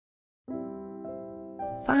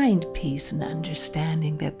Find peace and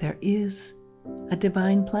understanding that there is a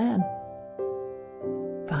divine plan.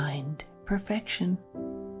 Find perfection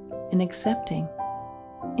in accepting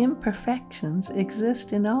imperfections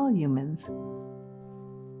exist in all humans.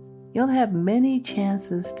 You'll have many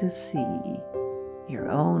chances to see your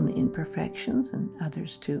own imperfections and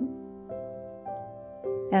others too.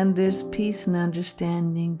 And there's peace and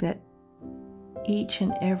understanding that each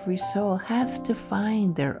and every soul has to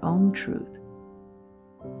find their own truth.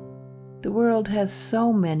 The world has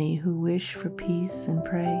so many who wish for peace and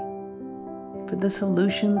pray for the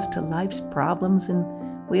solutions to life's problems, and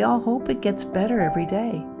we all hope it gets better every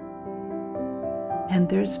day. And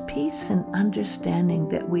there's peace and understanding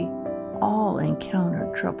that we all encounter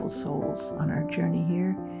troubled souls on our journey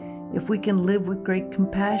here. If we can live with great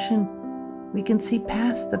compassion, we can see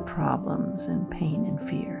past the problems and pain and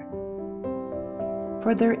fear.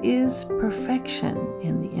 For there is perfection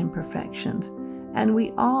in the imperfections, and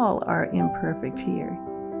we all are imperfect here.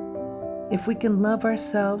 If we can love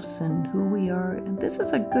ourselves and who we are, this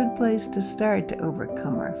is a good place to start to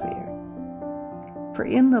overcome our fear. For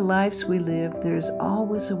in the lives we live, there's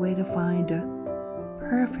always a way to find a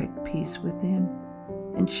perfect peace within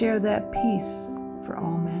and share that peace for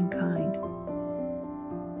all mankind.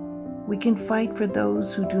 We can fight for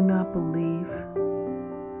those who do not believe.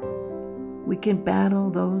 We can battle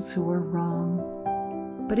those who are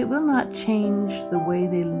wrong, but it will not change the way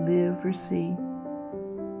they live or see,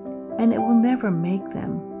 and it will never make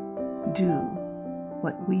them do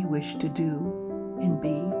what we wish to do and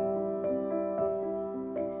be.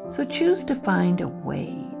 So choose to find a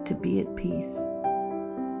way to be at peace.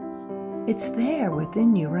 It's there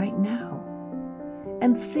within you right now.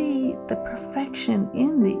 And see the perfection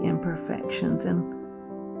in the imperfections,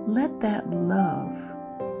 and let that love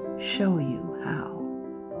show you how.